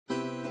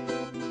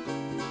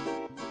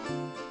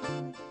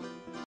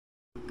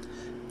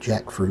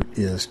jackfruit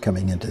is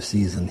coming into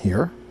season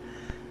here.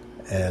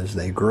 As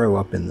they grow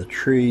up in the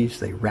trees,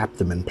 they wrap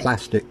them in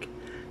plastic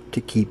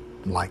to keep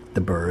like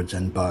the birds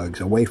and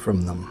bugs away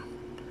from them.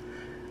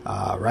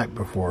 Right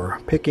before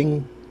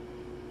picking,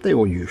 they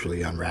will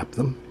usually unwrap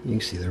them. You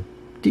can see they're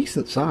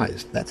decent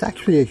sized. That's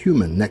actually a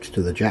human next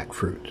to the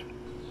jackfruit.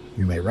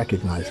 You may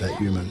recognize that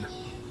human.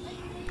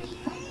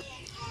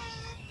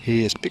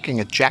 He is picking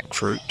a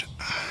jackfruit,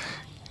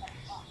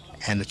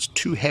 and it's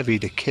too heavy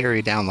to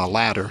carry down the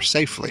ladder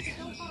safely.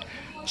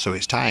 So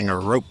he's tying a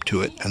rope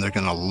to it, and they're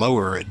going to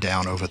lower it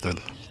down over the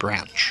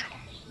branch.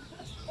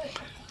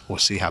 We'll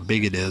see how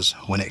big it is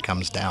when it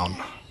comes down.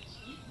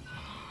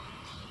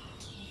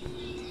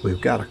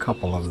 We've got a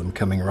couple of them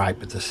coming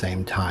ripe at the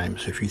same time,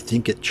 so if you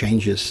think it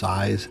changes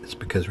size, it's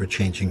because we're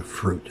changing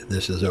fruit.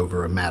 This is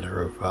over a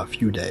matter of a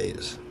few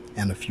days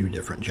and a few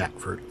different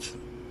jackfruits.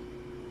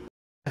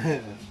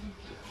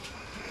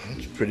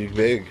 It's pretty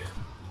big.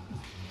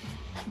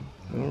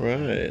 All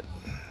right.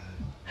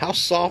 How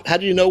soft? How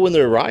do you know when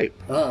they're ripe?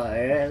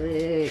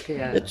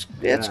 It's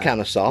kind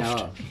of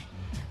soft.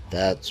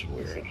 That's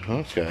weird.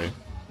 Okay.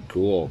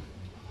 Cool.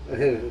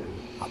 I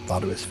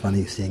thought it was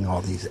funny seeing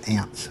all these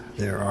ants.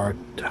 There are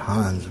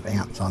tons of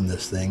ants on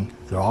this thing.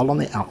 They're all on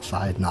the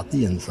outside, not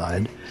the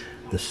inside.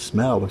 The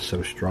smell is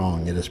so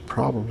strong, it is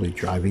probably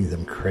driving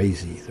them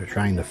crazy. They're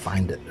trying to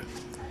find it.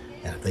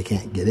 And if they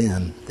can't get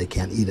in, they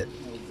can't eat it.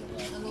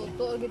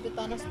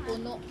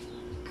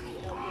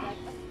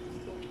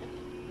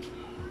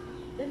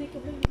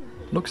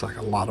 Looks like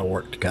a lot of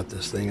work to cut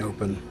this thing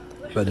open,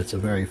 but it's a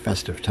very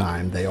festive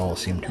time. They all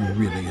seem to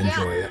really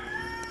enjoy it.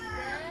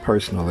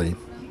 Personally,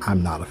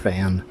 I'm not a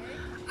fan.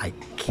 I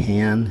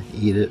can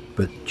eat it,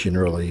 but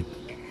generally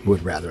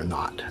would rather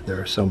not. There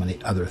are so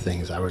many other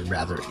things I would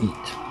rather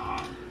eat.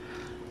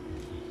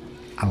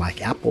 I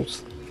like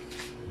apples.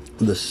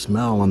 The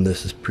smell on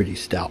this is pretty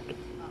stout.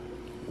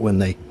 When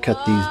they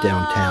cut these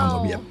downtown,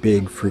 there'll be a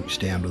big fruit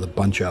stand with a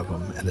bunch of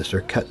them, and as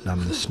they're cutting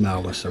them, the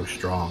smell is so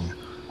strong.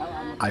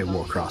 I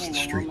will cross the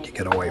street to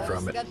get away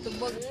from it.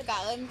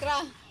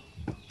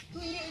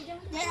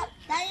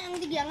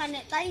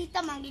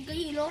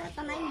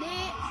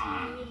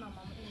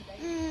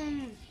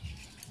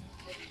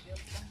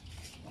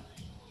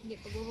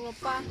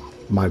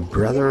 My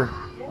brother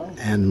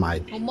and my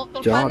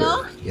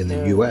daughter in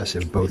the U.S.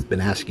 have both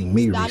been asking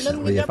me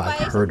recently if I've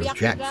heard of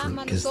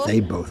jackfruit, because they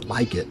both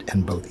like it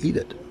and both eat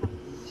it.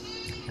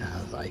 And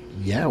I was like,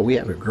 yeah, we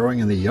have it growing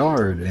in the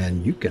yard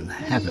and you can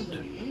have it.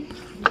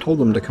 Told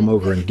them to come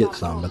over and get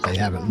some, but they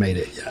haven't made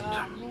it yet.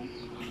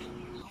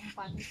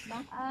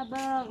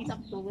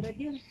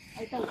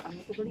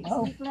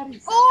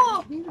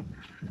 Oh!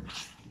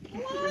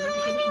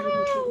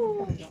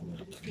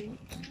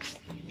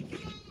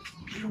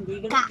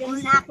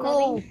 Kaon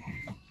ako.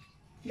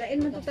 Dain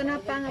mo to na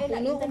pa nga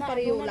puno kung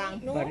pariyo lang.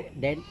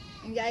 Den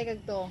Ang jay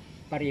kag to.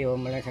 pariyo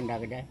mo lang sanda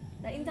kada.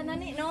 Dain ta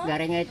nani no?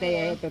 Garing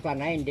ito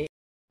tanay hindi.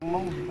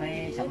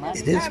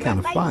 It is kind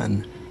of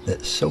fun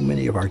that so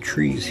many of our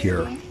trees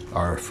here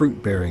are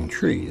fruit-bearing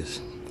trees.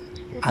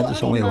 I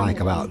just only like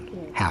about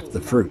half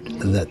the fruit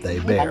that they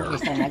bear.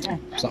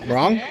 Something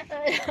wrong?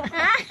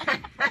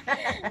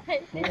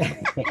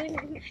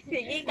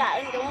 Sige,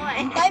 kaon ko mo.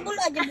 Tay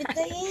bulo aja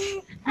bitay.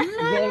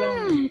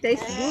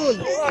 Tastes good.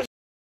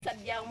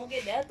 Sadyang mo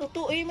gid,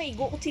 tutuoy may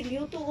igo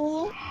kutsilyo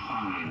to.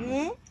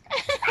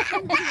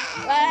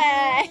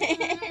 Bye.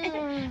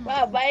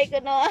 Bye ko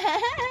no.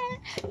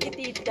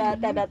 Tita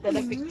tada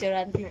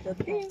picturean Tito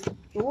Tim.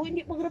 Oh,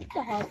 hindi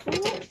magrapta ha.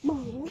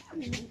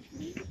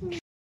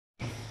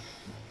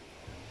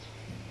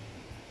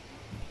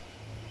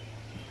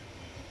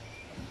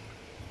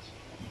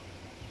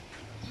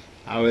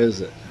 How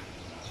is it?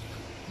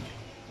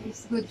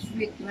 It's good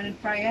sweet. Wanna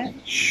try it?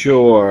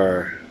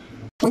 Sure.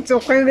 It's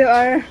okay they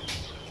are.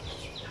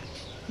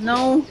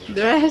 No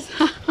dress.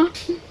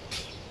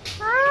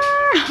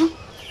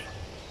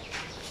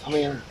 I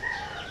mean,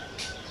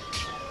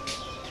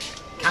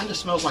 kind of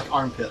smells like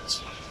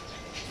armpits.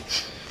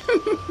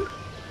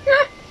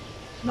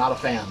 Not a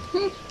fan.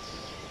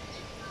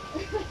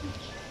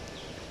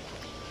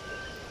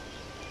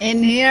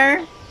 In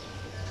here,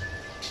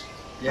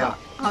 Yeah.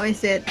 how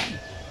is it?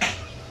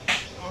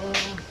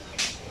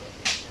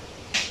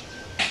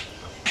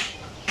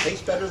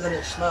 Tastes better than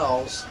it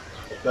smells,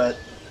 but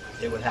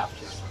it would have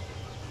to.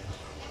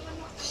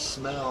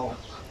 Smell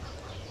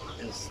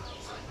is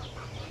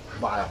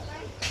vile.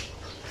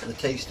 The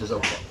taste is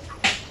okay.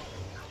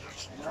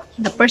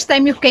 The first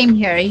time you came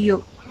here,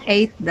 you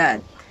ate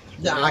that.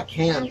 Yeah, I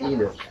can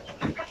eat it,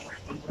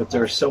 but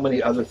there are so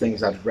many other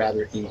things I'd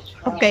rather eat.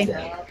 Okay.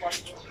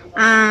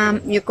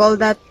 instead. You call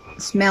that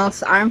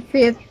smells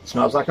armpit,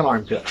 Smells like an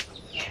armpit.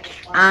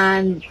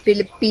 and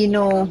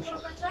Filipino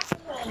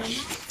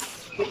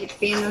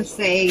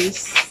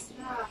says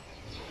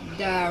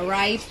the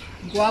ripe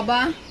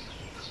guava.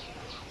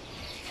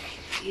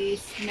 It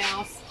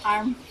smells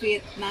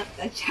armpit, not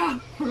a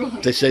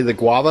jackfruit. They say the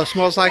guava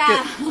smells like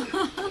it.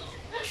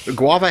 The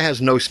guava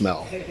has no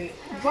smell.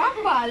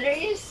 Guava, there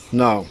is.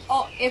 No.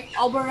 Oh, if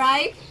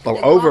overripe. Oh,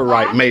 the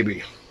overripe guava,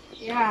 maybe.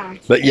 Yeah.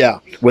 But yeah,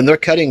 when they're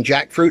cutting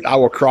jackfruit, I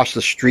will cross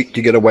the street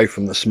to get away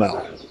from the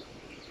smell.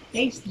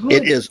 Tastes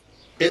good.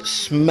 It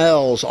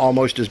smells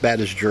almost as bad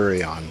as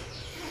durian.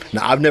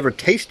 Now, I've never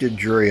tasted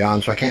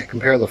durian, so I can't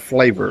compare the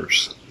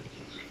flavors.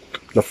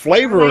 The I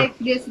flavor, like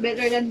this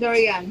better than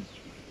durian.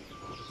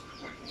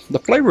 the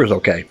flavor is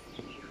okay.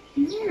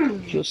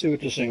 Mm. So let's see what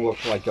this thing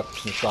looks like up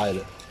inside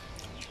it.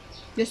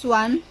 This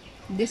one,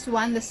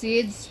 the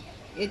seeds,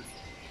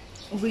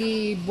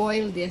 we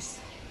boil this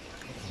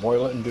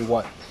Boil it and do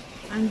what?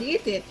 and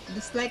eat it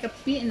just like a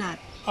peanut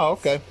Oh,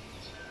 okay.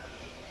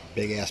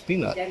 Big ass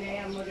peanut.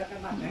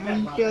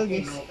 until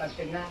this.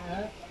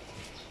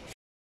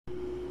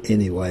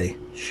 Anyway,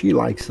 she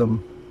likes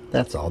them.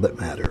 That's all that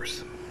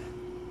matters.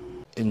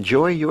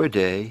 Enjoy your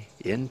day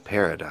in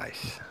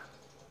paradise.